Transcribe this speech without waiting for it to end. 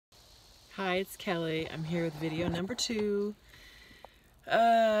Hi, it's Kelly. I'm here with video number 2,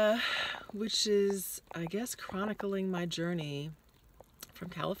 which is, I guess, chronicling my journey from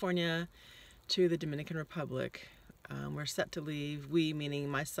California to the Dominican Republic. We're set to leave, we meaning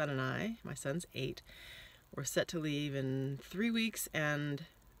my son and I, my son's 8, we're set to leave in 3 weeks and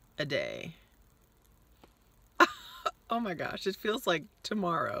a day. Oh my gosh, it feels like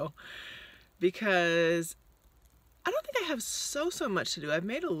tomorrow because I don't think I have so much to do. I've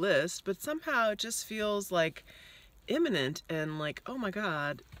made a list, but somehow it just feels like imminent and like, oh my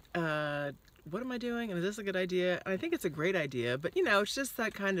God, what am I doing? And is this a good idea? And I think it's a great idea, but you know, it's just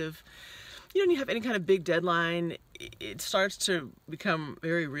that kind of, you know, when you have any kind of big deadline, it starts to become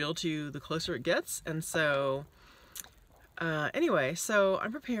very real to you the closer it gets. And so, anyway, so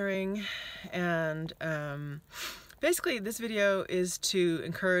I'm preparing and, basically, this video is to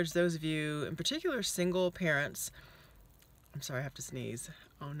encourage those of you, in particular single parents. I'm sorry, I have to sneeze.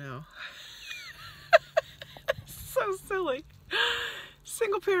 Oh no. So silly.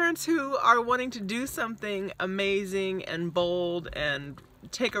 Single parents who are wanting to do something amazing and bold and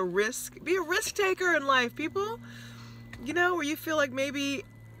take a risk. Be a risk taker in life, people. You know, where you feel like maybe,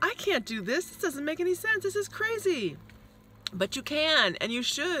 I can't do this. This doesn't make any sense. This is crazy. But you can and you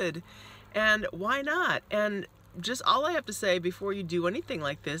should. And why not? And just all I have to say before you do anything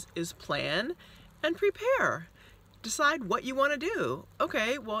like this is plan and prepare. Decide what you want to do.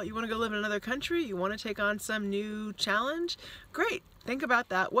 Okay, well, you want to go live in another country? You want to take on some new challenge? Great. Think about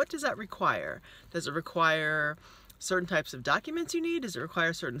that. What does that require? Does it require certain types of documents you need? Does it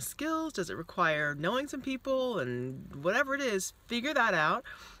require certain skills? Does it require knowing some people? And whatever it is, figure that out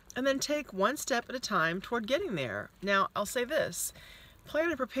and then take one step at a time toward getting there. Now, I'll say this. Plan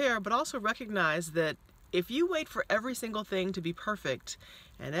and prepare, but also recognize that if you wait for every single thing to be perfect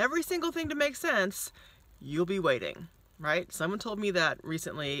and every single thing to make sense, you'll be waiting, right? Someone told me that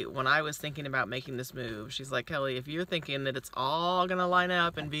recently when I was thinking about making this move. She's like, Kelly, if you're thinking that it's all gonna line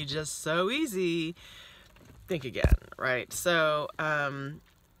up and be just so easy, think again, right? So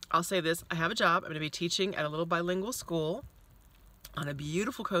I'll say this, I have a job. I'm gonna be teaching at a little bilingual school on a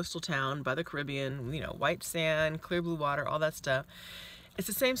beautiful coastal town by the Caribbean, you know, white sand, clear blue water, all that stuff. It's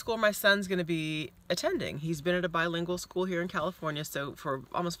the same school my son's going to be attending. He's been at a bilingual school here in California so for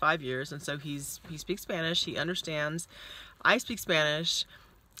almost 5 years, and so he speaks Spanish, he understands. I speak Spanish.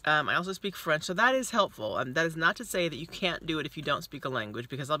 I also speak French, so that is helpful. And that is not to say that you can't do it if you don't speak a language,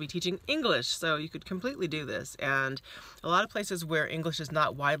 because I'll be teaching English, so you could completely do this. And a lot of places where English is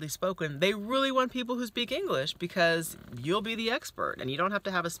not widely spoken, they really want people who speak English because you'll be the expert, and you don't have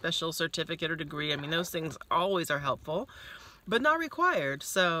to have a special certificate or degree. I mean, those things always are helpful, but not required.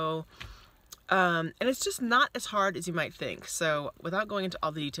 So, and it's just not as hard as you might think. So without going into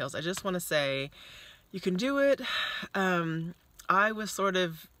all the details, I just want to say you can do it. I was sort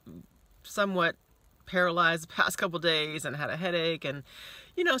of somewhat paralyzed the past couple days and had a headache, and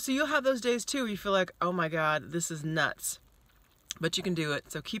you know, so you'll have those days too where you feel like, oh my God, this is nuts. But you can do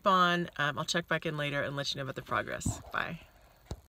it. So keep on. I'll check back in later and let you know about the progress. Bye.